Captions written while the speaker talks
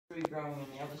Tree growing on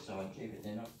the other side too, but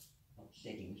they're not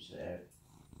setting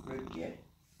fruit yet.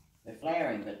 They're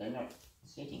flowering, but they're not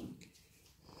setting.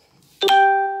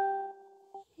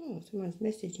 Oh, someone's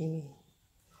messaging me.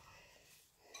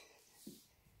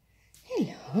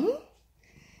 Hello,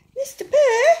 Mr.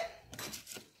 Purrrr.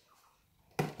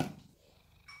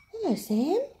 Hello,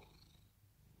 Sam.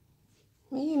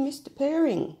 Are you Mr.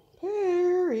 Purring?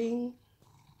 Purring.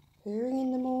 Purring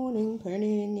in the morning, purring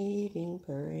in the evening,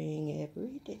 purring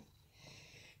every day.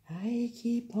 I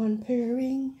keep on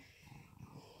purring,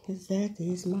 'cause that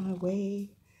is my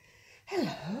way.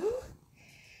 Hello.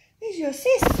 There's your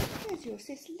sis. There's your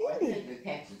sis Lily. I heard the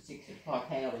cats at 6 o'clock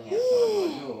howling outside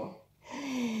my door.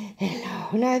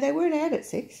 Hello. No, they weren't out at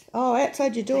 6. Oh,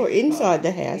 outside your door, inside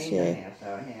the house, yeah.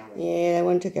 Yeah, they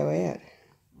wanted to go out.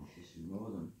 Just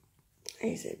ignore them.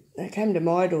 He said, they came to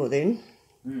my door then.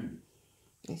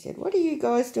 He said, what are you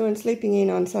guys doing sleeping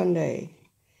in on Sunday?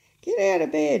 Get out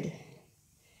of bed.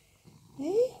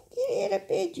 Eh? Get out of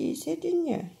bed, you said, didn't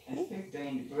you? It's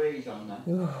 15 degrees on the...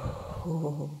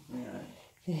 Oh. You know.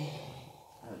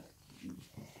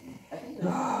 I think it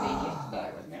was 15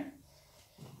 yesterday, wasn't it?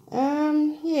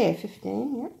 Yeah,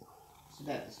 15, yep. It's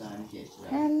about the same as yesterday.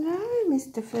 Hello,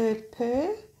 Mr.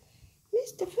 Purrrr.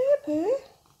 Mr. Purrrr.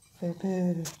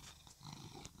 Purrrr.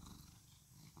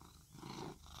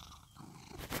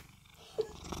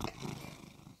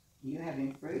 You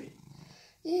having fruit?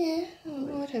 Yeah, I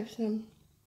might have some.